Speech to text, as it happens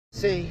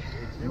See,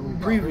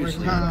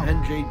 Previously on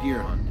NJ Deer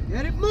Hunt.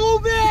 get it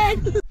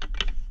moving!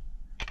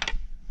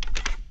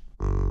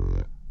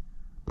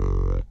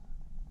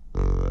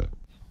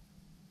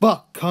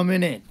 Buck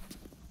coming in.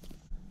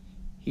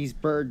 He's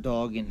bird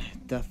dogging,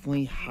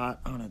 definitely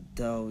hot on a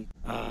doe.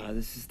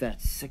 This is that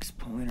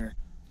 6-pointer.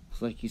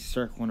 Looks like he's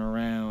circling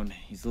around.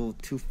 He's a little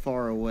too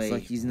far away.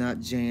 Looks like he's not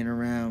jaying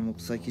around.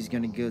 Looks like he's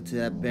gonna go to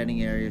that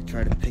bedding area,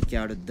 try to pick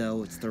out a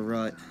doe. It's the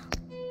rut.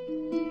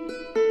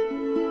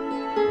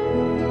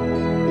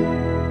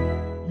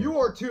 You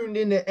are tuned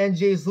into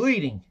NJ's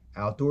leading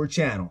outdoor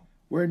channel,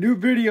 where new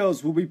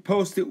videos will be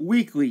posted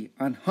weekly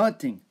on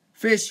hunting,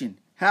 fishing,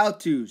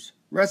 how-tos,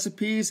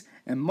 recipes,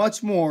 and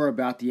much more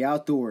about the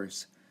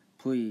outdoors.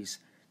 Please,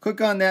 click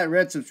on that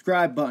red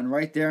subscribe button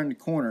right there in the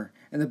corner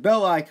and the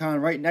bell icon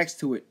right next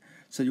to it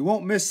so you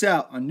won't miss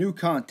out on new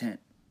content.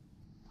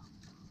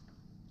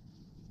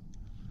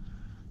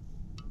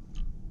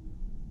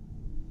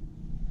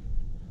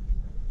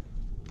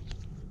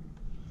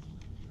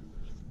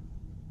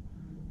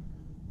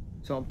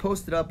 So I'm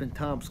posted up in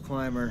Tom's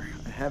Climber.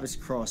 I have his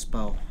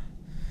crossbow.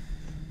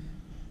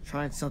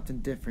 Trying something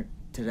different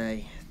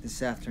today,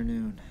 this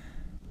afternoon.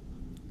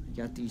 I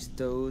got these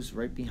does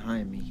right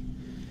behind me.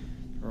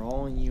 They're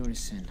all in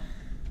unison.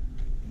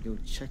 Go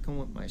check them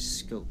with my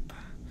scope.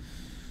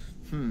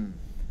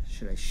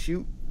 Should I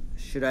shoot?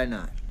 Should I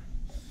not?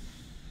 I'm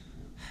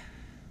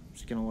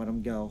just gonna let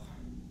them go.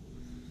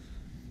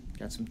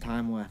 Got some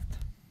time left.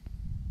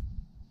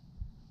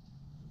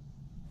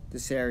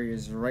 This area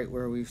is right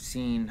where we've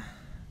seen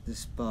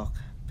this buck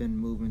been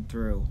moving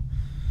through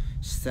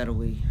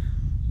steadily,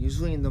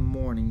 usually in the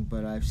morning,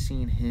 but I've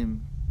seen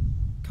him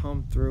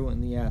come through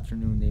in the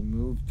afternoon. They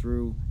move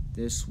through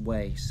this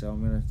way, so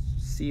I'm gonna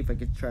see if I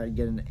could try to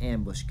get an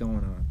ambush going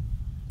on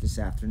this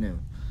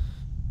afternoon.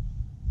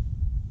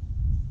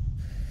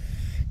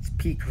 It's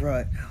Peak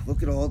Rut.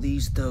 Look at all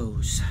these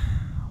does.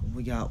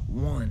 We got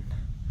 1,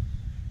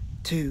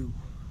 2,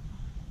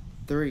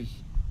 3,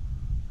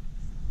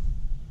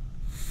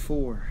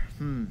 4,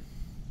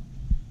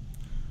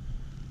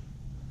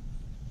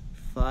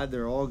 5.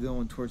 They're all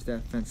going towards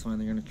that fence line.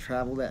 They're going to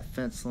travel that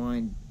fence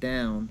line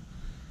down.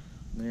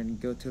 They're going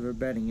to go to their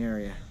bedding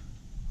area.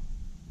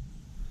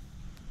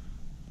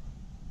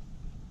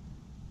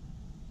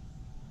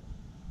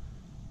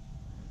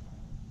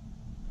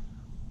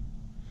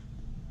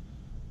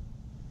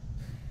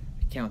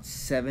 I count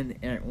 7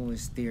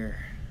 antlerless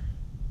deer.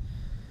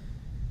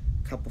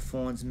 A couple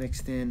fawns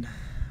mixed in.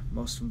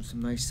 Most of them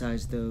some nice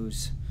sized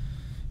does.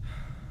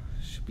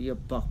 Should be a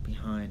buck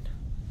behind.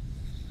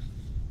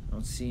 I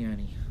don't see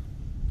any.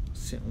 I'll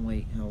sit and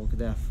wait. Oh, look at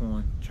that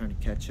fawn trying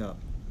to catch up.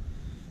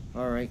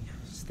 Alright,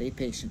 stay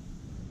patient.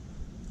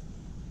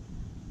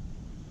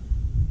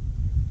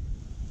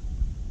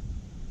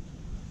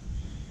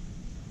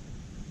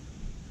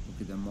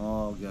 Look at them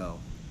all go.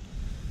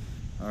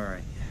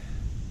 Alright,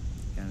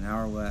 got an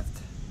hour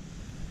left.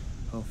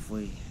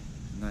 Hopefully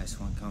a nice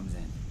one comes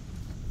in.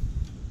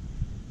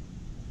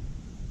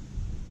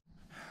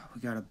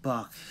 We got a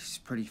buck. He's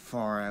pretty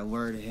far. I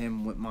lured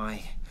him with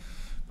my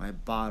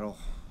bottle.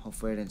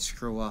 Hopefully I didn't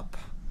screw up.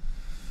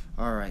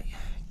 Alright,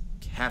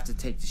 have to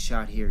take the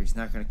shot here. He's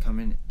not going to come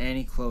in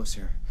any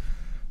closer.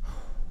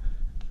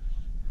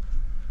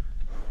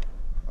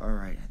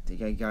 Alright, I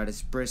think I got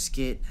his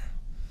brisket.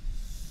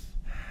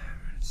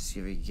 Let's see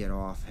if we can get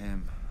off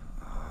him.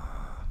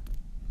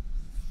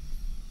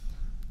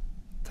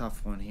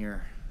 Tough one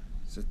here.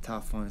 It's a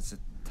tough one. It's a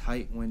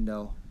tight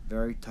window.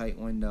 Very tight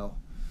window.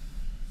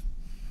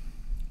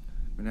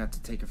 I'm going to have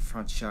to take a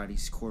front shot.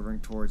 He's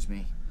quartering towards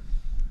me.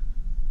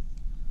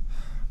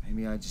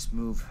 Maybe I just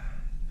move.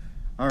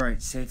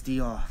 Alright, safety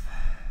off.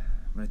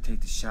 I'm going to take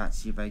the shot,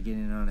 see if I get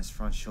in on his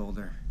front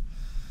shoulder.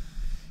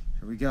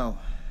 Here we go.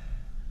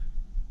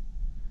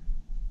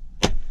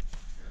 I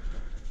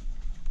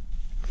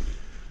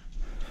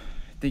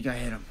think I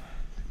hit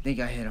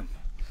him.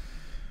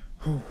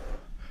 Whew.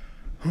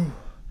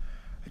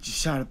 I just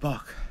shot a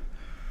buck.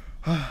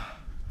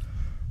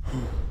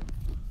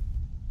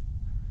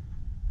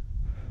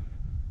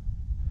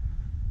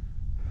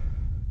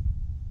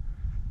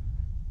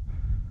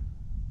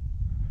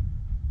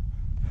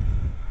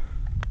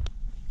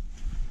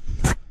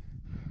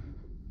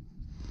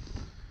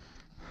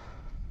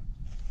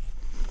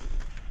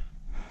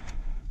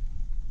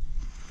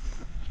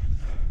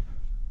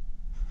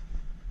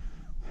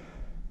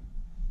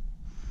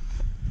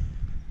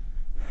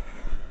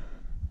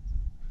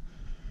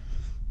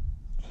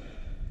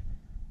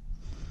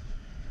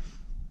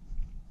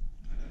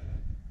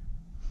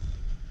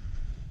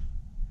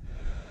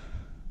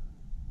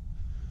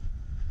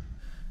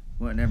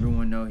 Letting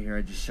everyone know here,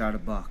 I just shot a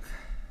buck.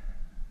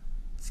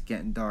 It's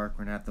getting dark.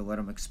 We're gonna have to let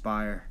him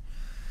expire.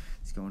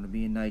 It's going to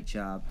be a night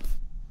job.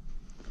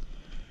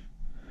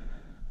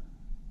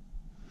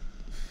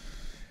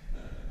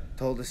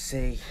 Told to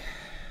say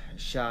a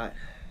shot.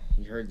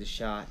 He heard the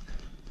shot.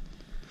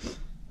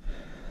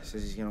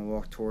 Says he's gonna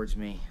walk towards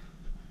me.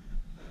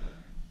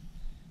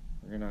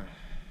 We're gonna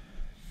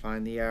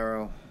find the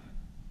arrow.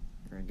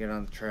 We're gonna get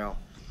on the trail.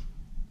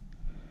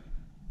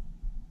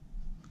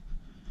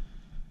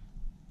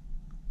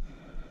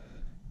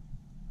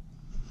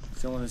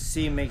 So when the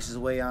sea makes his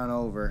way on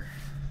over,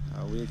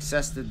 we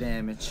assess the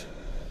damage.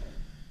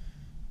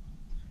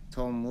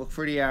 Told him look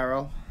for the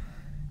arrow,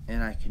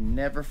 and I can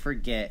never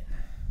forget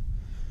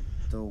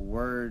the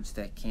words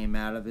that came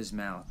out of his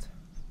mouth.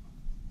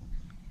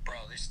 Bro,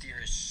 this deer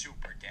is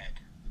super dead.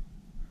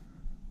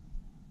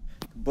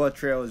 The blood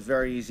trail was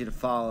very easy to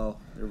follow.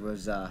 There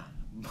was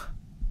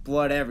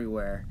blood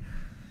everywhere.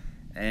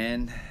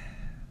 And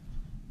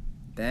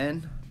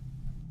then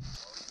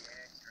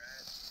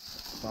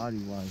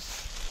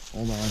body-wise.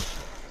 Hold on.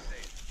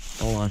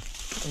 Hold on.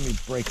 Let me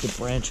break the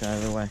branch out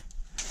of the way.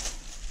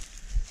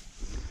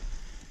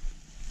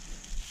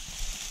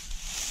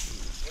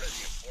 What is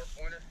he, a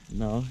 4-pointer?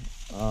 No.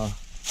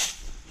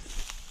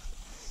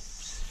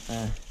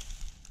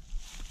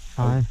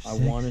 5, I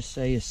want to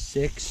say a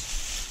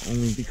 6,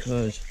 only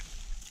because.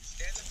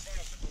 Stand in front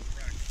of the move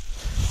rack.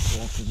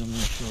 Well, because I'm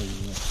going to show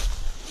you that.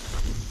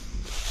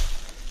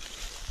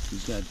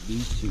 He's got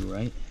these two,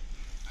 right?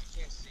 I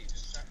can't see.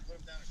 Just put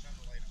him down and shine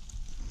the light on.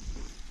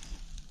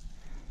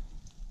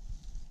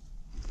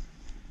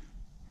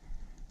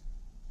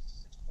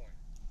 6 point.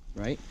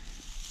 Right?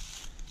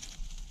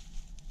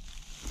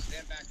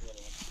 Stand back a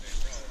little.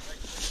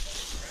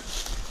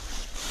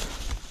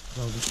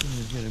 Bro, this thing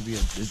is going to be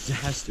a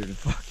disaster to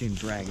fucking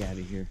drag out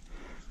of here.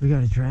 We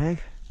got a drag?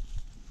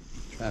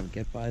 Trav,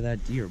 get by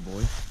that deer,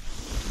 boy.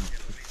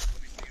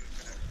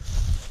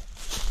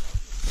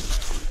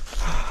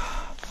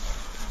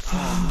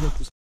 Get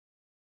this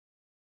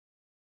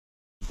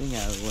thing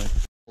out of the way. The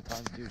whole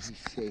time, dude,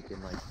 he's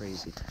shaking like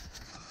crazy.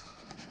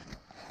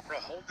 Bro,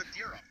 hold the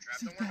deer up, Trav.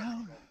 Don't worry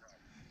about the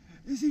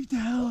GoPro. Is he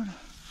down?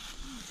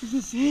 Is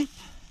this it?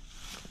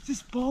 Is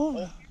this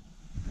bone?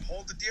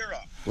 Hold the deer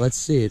up. Let's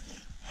see it.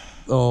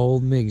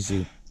 Old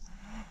Migsy.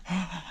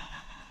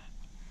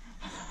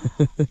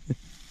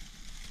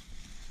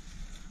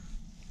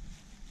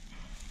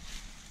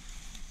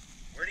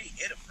 Where'd he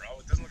hit him, bro?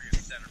 It doesn't look like a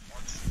center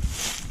punch.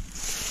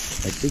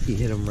 I think he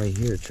hit him right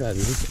here.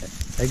 Travis,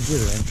 this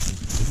exit or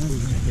entrance?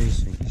 Who's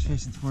facing? He's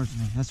facing towards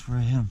me. That's where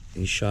I am.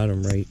 He shot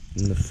him right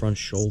in the front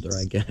shoulder,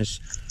 I guess.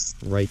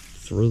 Right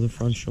through the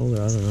front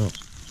shoulder? I don't know.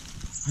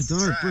 My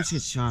daughter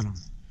Brisket shot him.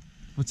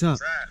 What's up?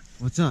 Trav,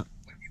 What's up?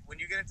 when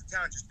you get into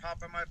town, just pop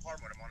by my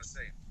apartment. I want to see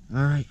him.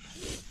 All right.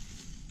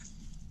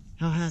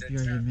 How happy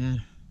are you,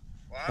 man?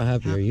 How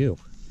happy are you?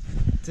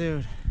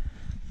 Dude,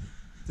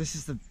 this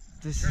is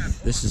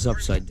This is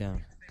upside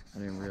down. I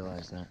didn't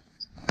realize that.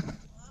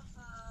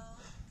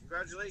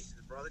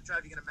 Congratulations, brother.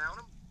 Trav, you gonna mount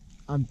him?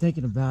 I'm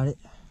thinking about it.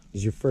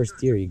 He's your first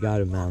deer. You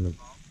gotta mount him.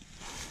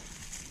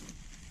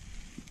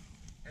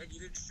 And you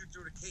didn't shoot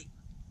through the cape.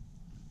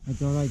 I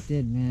thought I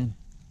did, man.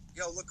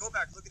 Yo, look, go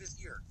back. Look at his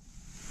ear.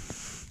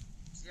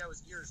 See how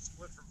his ear is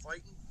split from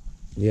fighting?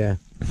 Yeah.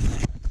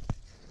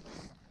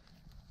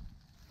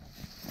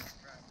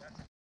 Trav, that's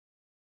a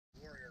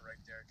warrior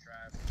right there,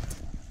 Trav.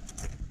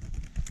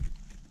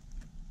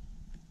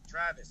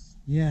 Travis,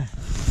 Yeah,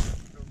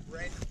 the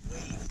red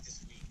wave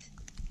this week.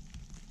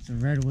 it's a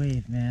red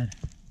wave, man.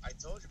 I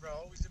told you, bro,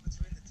 always in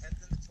between the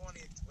 10th and the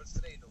 20th. What's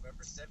today?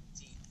 November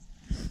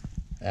 17th.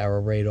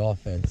 Air raid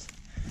offense.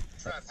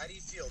 Trav, how do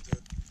you feel,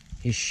 dude?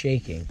 He's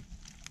shaking.